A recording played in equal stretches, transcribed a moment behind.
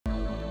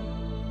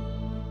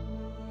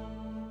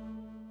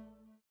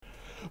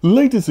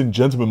Ladies and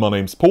gentlemen, my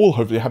name's Paul,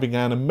 hopefully you're having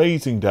an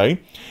amazing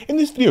day. In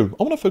this video,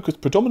 I want to focus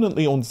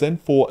predominantly on Zen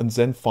 4 and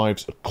Zen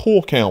 5's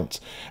core count,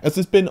 as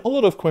there's been a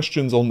lot of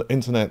questions on the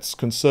internet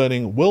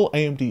concerning will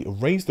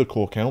AMD raise the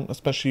core count,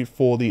 especially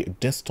for the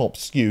desktop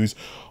SKUs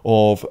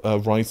of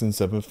Ryzen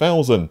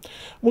 7000.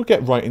 We'll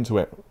get right into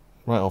it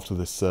right after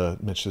this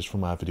message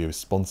from our video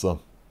sponsor.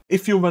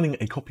 If you're running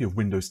a copy of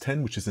Windows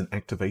 10 which isn't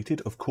activated,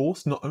 of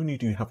course, not only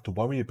do you have to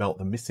worry about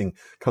the missing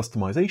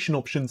customization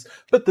options,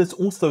 but there's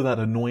also that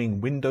annoying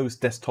Windows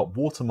desktop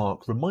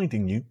watermark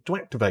reminding you to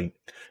activate.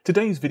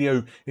 Today's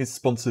video is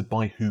sponsored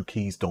by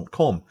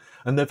whokeys.com,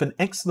 and they have an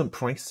excellent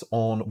price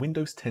on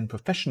Windows 10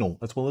 Professional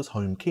as well as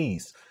home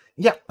keys.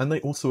 Yeah, and they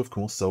also of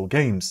course sell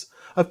games.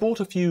 I've bought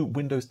a few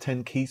Windows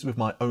 10 keys with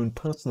my own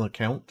personal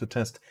account to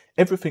test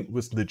everything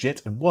was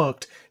legit and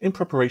worked in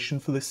preparation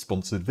for this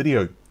sponsored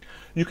video.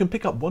 You can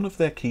pick up one of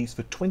their keys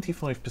for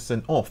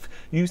 25% off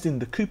using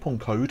the coupon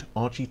code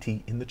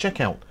RGT in the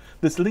checkout.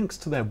 There's links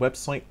to their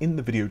website in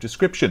the video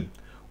description.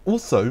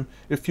 Also,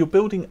 if you're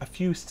building a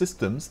few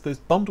systems, there's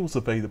bundles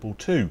available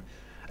too.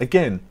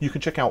 Again, you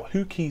can check out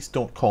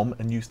whokeys.com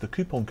and use the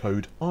coupon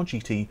code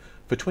RGT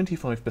for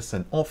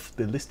 25% off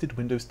the listed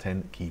Windows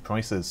 10 key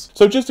prices.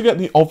 So just to get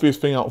the obvious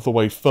thing out of the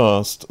way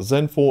first,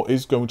 Zen 4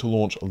 is going to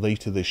launch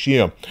later this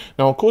year.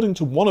 Now, according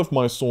to one of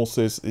my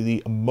sources,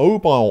 the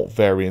mobile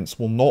variants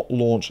will not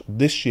launch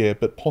this year,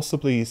 but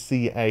possibly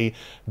see a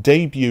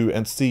debut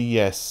and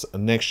CES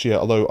next year,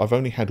 although I've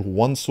only had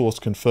one source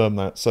confirm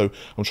that, so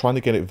I'm trying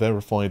to get it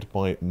verified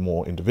by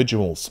more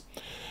individuals.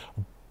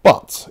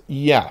 But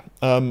yeah,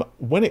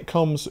 when it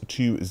comes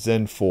to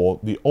Zen 4,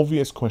 the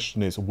obvious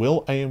question is,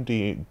 will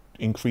AMD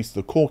increase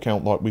the core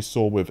count like we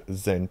saw with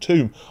Zen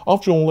 2?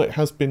 After all, it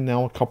has been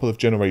now a couple of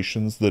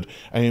generations that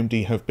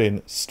AMD have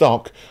been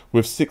stuck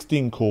with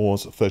 16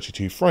 cores,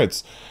 32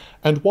 threads.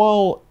 And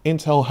while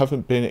Intel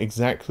haven't been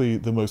exactly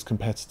the most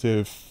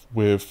competitive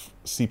with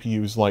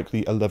CPUs like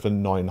the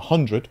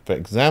 11900, for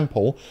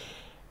example,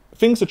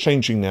 things are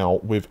changing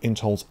now with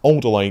Intel's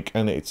Alder Lake,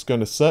 and it's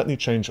going to certainly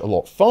change a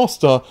lot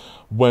faster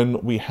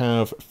when we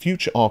have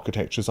future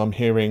architectures. I'm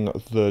hearing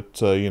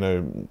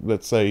that,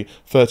 let's say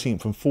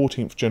 13th and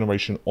 14th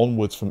generation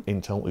onwards from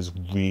Intel is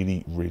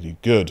really, really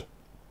good.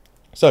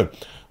 So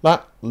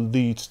that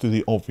leads to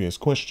the obvious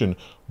question,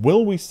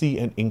 will we see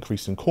an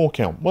increase in core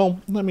count? Well,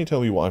 let me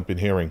tell you what I've been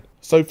hearing.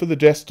 So for the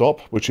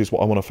desktop, which is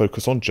what I want to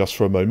focus on just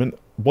for a moment,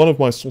 one of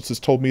my sources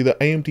told me that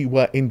AMD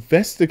were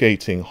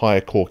investigating higher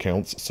core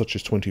counts, such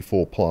as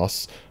 24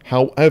 plus.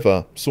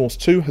 However, source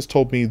 2 has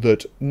told me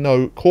that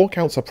no, core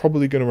counts are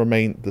probably going to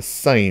remain the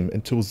same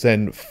until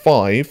Zen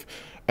 5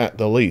 at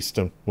the least,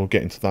 and we'll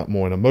get into that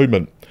more in a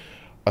moment.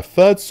 A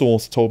third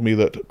source told me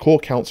that core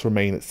counts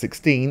remain at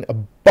 16,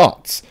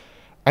 but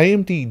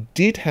AMD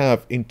did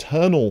have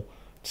internal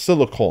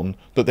silicon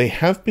that they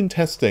have been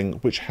testing,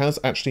 which has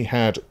actually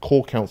had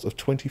core counts of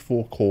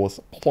 24 cores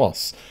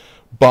plus.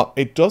 But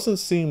it doesn't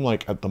seem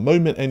like, at the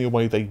moment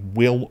anyway, they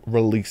will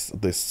release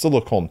this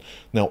silicon.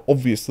 Now,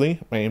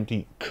 obviously,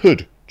 AMD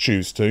could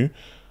choose to,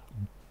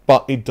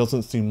 but it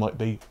doesn't seem like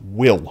they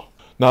will.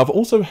 Now, I've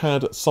also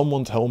had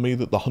someone tell me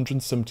that the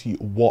 170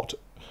 watt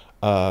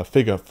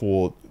figure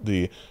for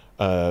the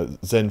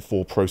Zen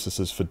 4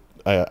 processors for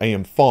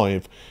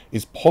AM5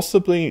 is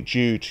possibly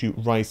due to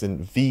Ryzen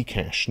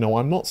V-cache. Now,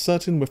 I'm not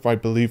certain if I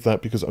believe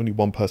that because only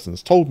one person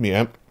has told me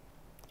it.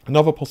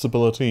 Another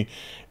possibility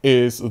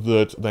is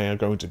that they are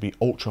going to be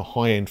ultra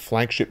high-end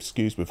flagship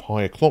SKUs with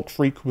higher clock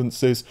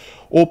frequencies,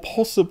 or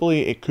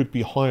possibly it could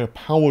be higher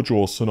power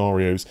draw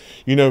scenarios.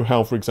 You know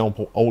how, for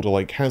example, Alder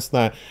Lake has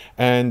that,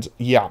 and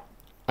yeah,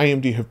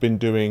 AMD have been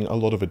doing a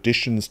lot of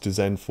additions to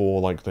Zen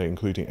 4, like they're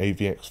including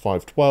AVX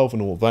 512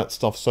 and all that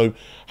stuff. So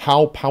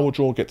how power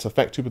draw gets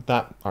affected with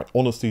that, I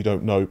honestly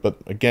don't know. But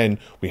again,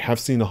 we have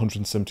seen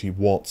 170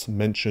 watts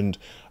mentioned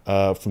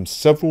from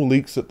several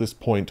leaks at this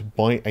point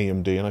by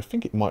AMD, and I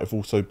think it might have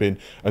also been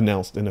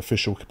announced in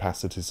official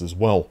capacities as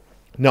well.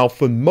 Now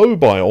for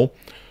mobile,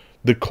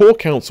 the core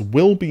counts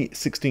will be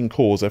 16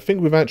 cores. I think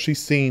we've actually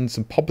seen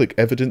some public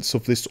evidence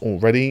of this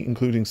already,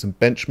 including some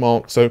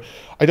benchmarks. So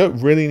I don't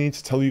really need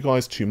to tell you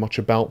guys too much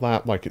about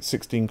that. Like, it's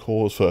 16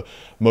 cores for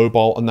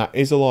mobile, and that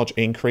is a large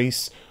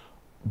increase.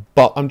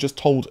 But I'm just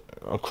told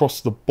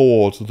across the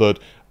board that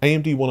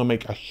AMD want to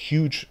make a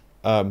huge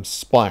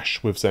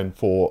splash with Zen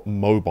 4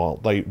 mobile.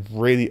 They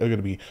really are going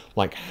to be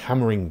like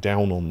hammering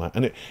down on that,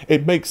 and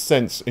it makes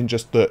sense in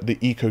just the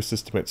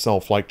ecosystem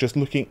itself. Like, just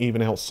looking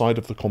even outside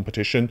of the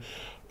competition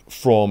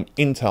from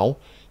Intel,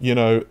 you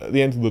know, at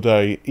the end of the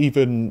day,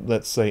 even,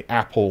 let's say,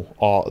 Apple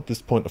are at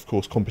this point, of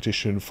course,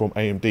 competition from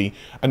AMD.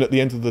 And at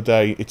the end of the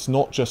day, it's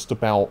not just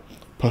about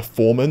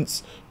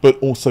performance, but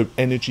also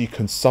energy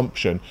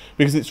consumption,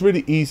 because it's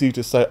really easy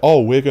to say,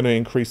 oh, we're going to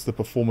increase the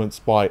performance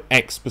by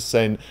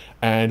X%,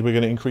 and we're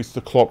going to increase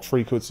the clock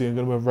frequency, and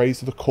going to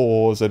raise the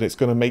cores, and it's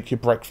going to make your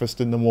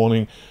breakfast in the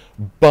morning.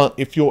 But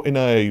if you're in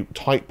a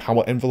tight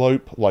power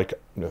envelope, like,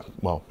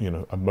 well, you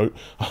know,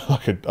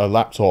 like a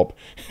laptop,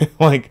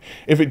 like,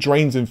 if it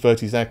drains in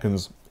 30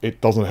 seconds,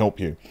 it doesn't help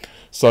you.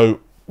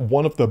 So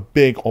one of the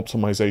big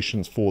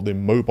optimizations for the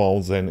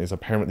mobile Zen is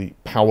apparently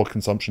power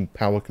consumption,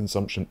 power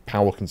consumption,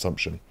 power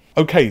consumption.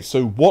 Okay,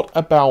 so what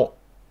about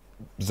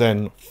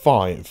Zen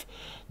 5?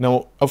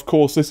 Now, of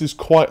course, this is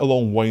quite a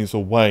long ways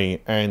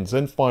away, and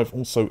Zen 5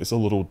 also is a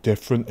little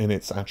different in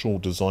its actual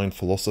design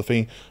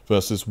philosophy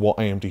versus what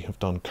AMD have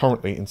done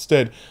currently.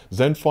 Instead,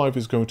 Zen 5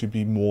 is going to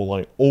be more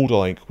like Alder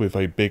Lake with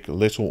a big.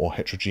 LITTLE or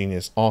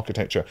heterogeneous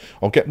architecture.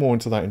 I'll get more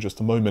into that in just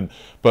a moment,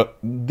 but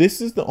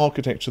this is the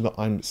architecture that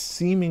I'm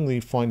seemingly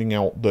finding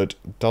out that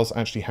does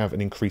actually have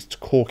an increased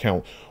core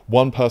count.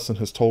 One person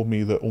has told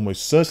me that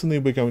almost certainly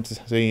we're going to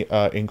see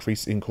an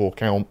increase in core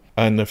count,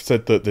 and they've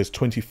said that there's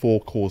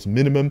 24 cores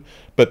minimum,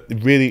 but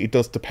really it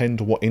does depend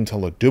on what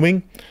Intel are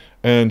doing.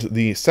 And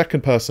the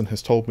second person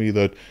has told me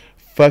that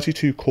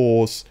 32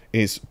 cores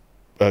is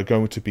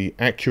going to be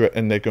accurate,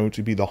 and they're going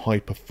to be the high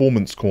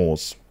performance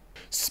cores.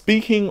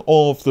 Speaking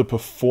of the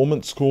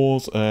performance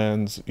cores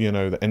and, you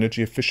know, the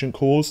energy efficient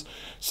cores,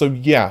 so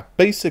yeah,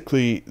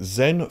 basically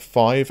Zen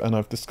 5, and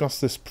I've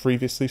discussed this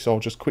previously, so I'll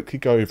just quickly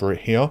go over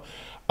it here.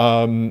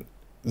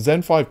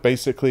 Zen 5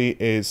 basically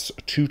is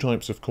two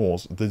types of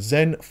cores. The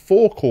Zen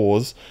 4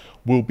 cores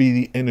will be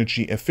the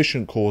energy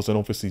efficient cores, and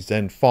obviously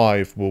Zen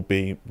 5 will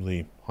be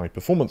the high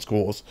performance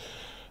cores.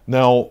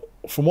 Now,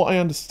 from what I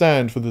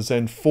understand for the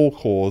Zen 4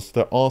 cores,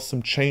 there are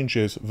some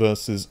changes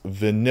versus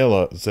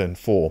vanilla Zen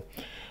 4.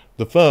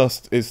 The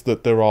first is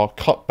that there are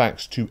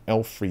cutbacks to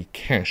L3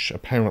 cache,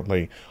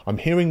 apparently. I'm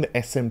hearing the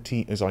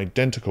SMT is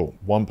identical.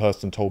 One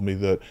person told me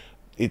that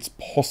it's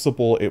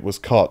possible it was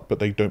cut, but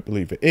they don't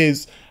believe it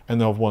is, and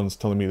the other one's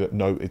telling me that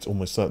no, it's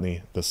almost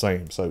certainly the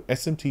same. So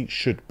SMT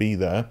should be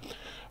there,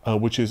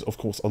 which is of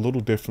course a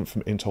little different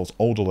from Intel's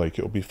Alder Lake.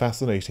 It will be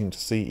fascinating to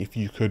see if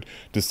you could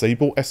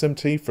disable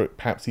SMT for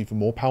perhaps even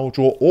more power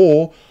draw,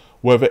 or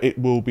whether it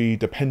will be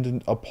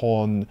dependent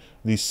upon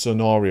the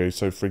scenario.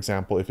 So for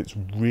example, if it's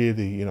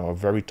really, you know, a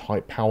very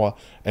tight power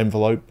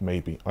envelope,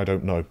 maybe, I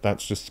don't know,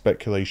 that's just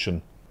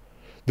speculation.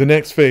 The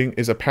next thing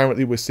is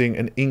apparently we're seeing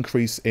an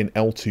increase in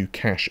L2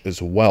 cache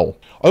as well.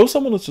 I also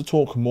wanted to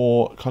talk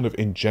more kind of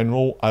in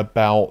general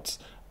about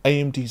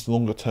AMD's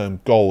longer term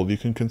goal. You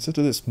can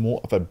consider this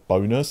more of a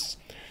bonus.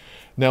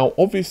 Now,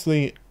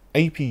 obviously,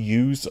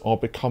 APUs are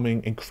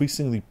becoming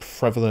increasingly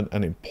prevalent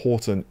and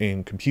important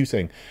in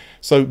computing.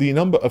 So the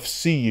number of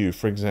CU,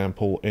 for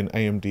example, in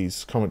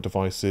AMD's current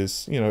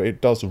devices, you know,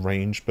 it does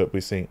range, but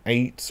we're seeing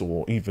 8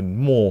 or even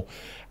more.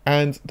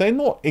 And they're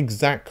not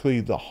exactly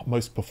the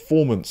most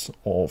performance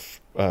of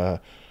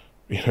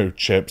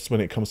chips when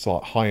it comes to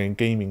like high-end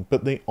gaming,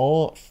 but they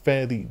are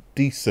fairly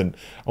decent.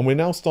 And we're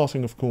now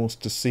starting, of course,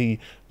 to see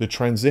the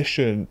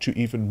transition to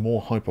even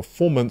more high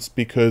performance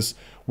because,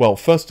 well,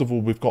 first of all,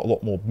 we've got a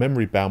lot more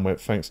memory bandwidth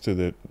thanks to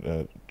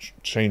the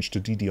change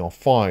to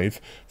DDR5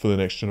 for the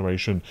next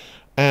generation.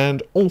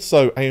 And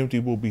also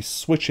AMD will be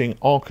switching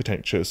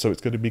architecture, so it's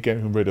going to be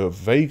getting rid of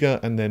Vega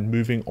and then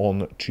moving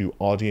on to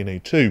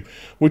RDNA 2,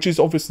 which is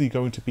obviously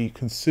going to be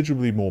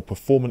considerably more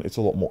performant. It's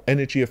a lot more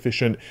energy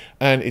efficient,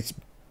 and it's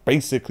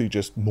basically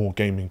just more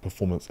gaming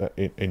performance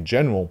in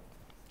general.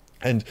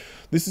 And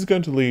this is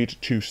going to lead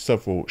to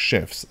several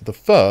shifts. The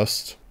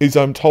first is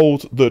I'm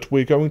told that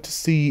we're going to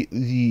see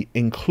the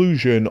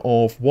inclusion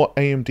of what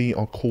AMD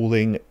are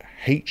calling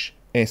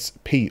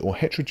HSP, or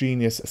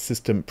heterogeneous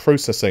system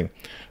processing.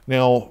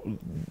 Now,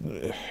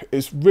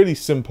 it's really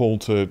simple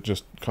to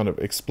just kind of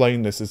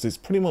explain this, as it's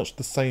pretty much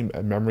the same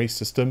memory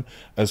system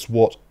as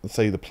what,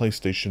 say, the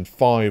PlayStation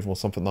 5 or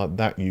something like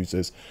that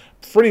uses.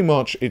 Pretty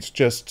much it's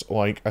just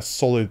like a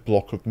solid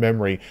block of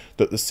memory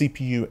that the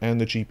CPU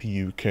and the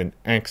GPU can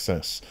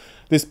access.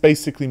 This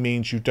basically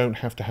means you don't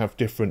have to have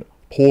different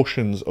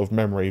portions of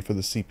memory for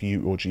the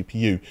CPU or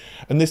GPU,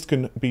 and this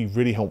can be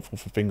really helpful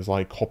for things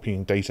like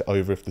copying data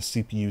over if the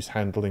CPU is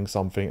handling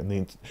something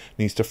and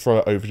needs to throw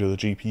it over to the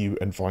GPU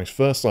and vice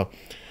versa.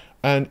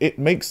 And it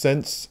makes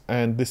sense,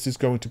 and this is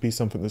going to be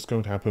something that's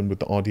going to happen with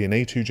the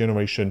RDNA 2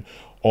 generation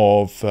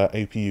of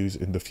APUs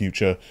in the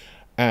future,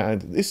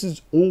 and this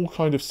is all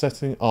kind of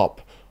setting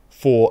up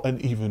for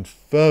an even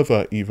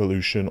further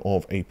evolution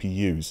of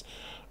APUs.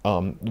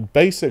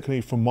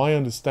 Basically, from my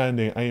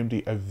understanding,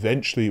 AMD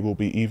eventually will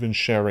be even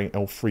sharing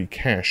L3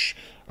 cache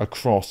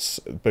across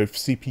both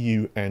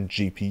CPU and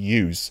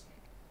GPUs.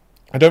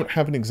 I don't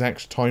have an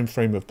exact time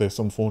frame of this,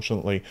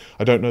 unfortunately.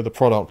 I don't know the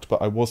product,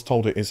 but I was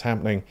told it is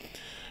happening.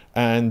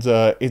 And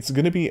it's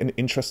going to be an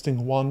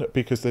interesting one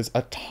because there's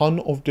a ton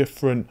of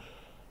different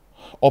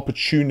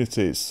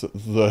opportunities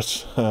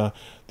that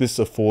this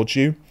affords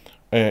you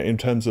in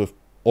terms of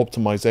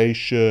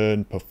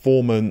optimization,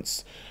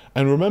 performance.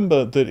 And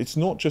remember that it's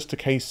not just a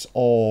case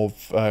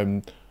of,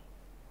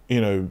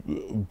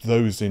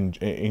 those in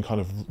kind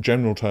of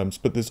general terms,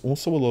 but there's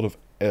also a lot of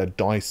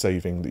die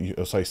saving, that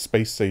you, say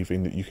space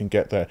saving, that you can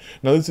get there.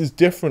 Now this is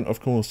different, of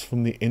course,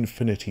 from the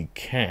infinity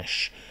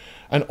cache.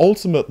 And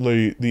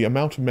ultimately, the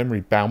amount of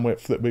memory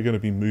bandwidth that we're going to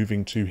be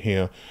moving to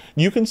here,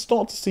 you can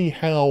start to see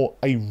how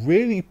a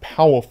really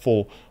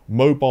powerful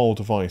mobile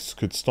device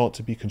could start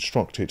to be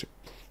constructed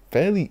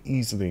fairly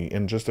easily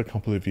in just a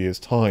couple of years'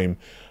 time.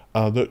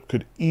 that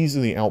could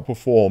easily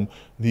outperform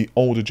the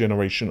older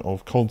generation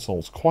of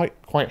consoles quite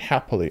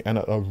happily, and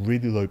at a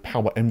really low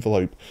power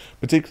envelope,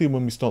 particularly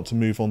when we start to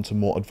move on to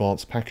more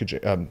advanced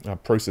packaging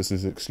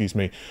processes, excuse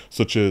me,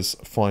 such as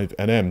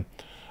 5nm.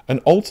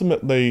 And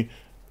ultimately,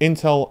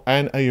 Intel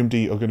and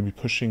AMD are going to be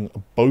pushing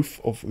both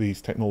of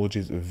these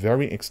technologies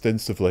very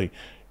extensively.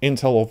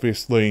 Intel,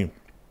 obviously,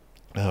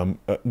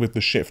 with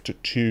the shift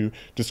to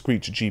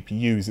discrete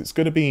GPUs, it's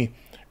going to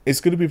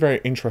be very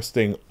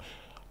interesting.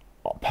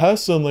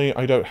 Personally,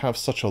 I don't have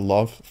such a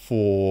love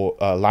for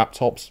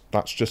laptops.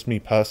 That's just me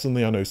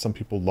personally. I know some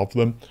people love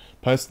them.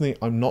 Personally,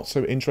 I'm not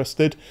so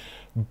interested.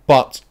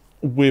 But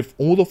with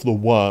all of the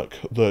work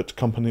that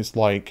companies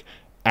like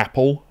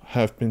Apple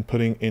have been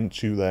putting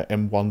into their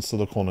M1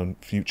 silicon and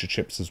future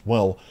chips as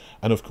well,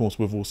 and of course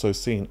we've also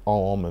seen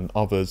ARM and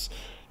others,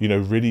 you know,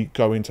 really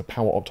go into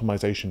power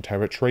optimization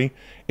territory,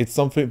 it's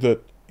something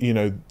that, you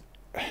know,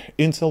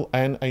 Intel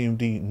and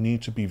AMD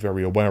need to be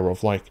very aware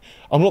of. Like,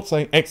 I'm not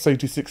saying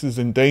x86 is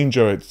in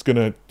danger, it's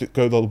going to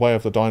go the way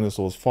of the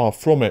dinosaurs, far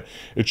from it.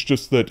 It's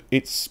just that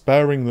it's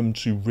spurring them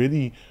to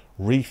really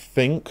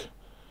rethink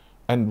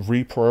and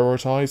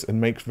reprioritize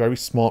and make very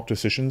smart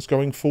decisions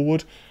going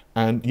forward.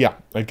 And yeah,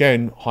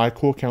 again, high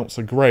core counts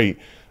are great,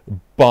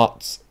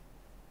 but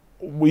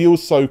we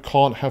also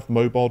can't have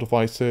mobile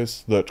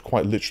devices that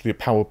quite literally are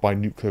powered by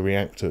nuclear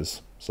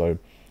reactors. So,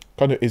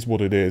 kind of is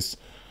what it is.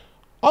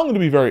 I'm going to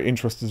be very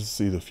interested to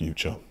see the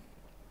future.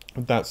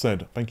 With that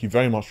said, thank you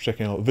very much for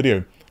checking out the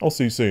video. I'll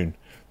see you soon.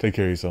 Take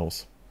care of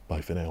yourselves.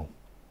 Bye for now.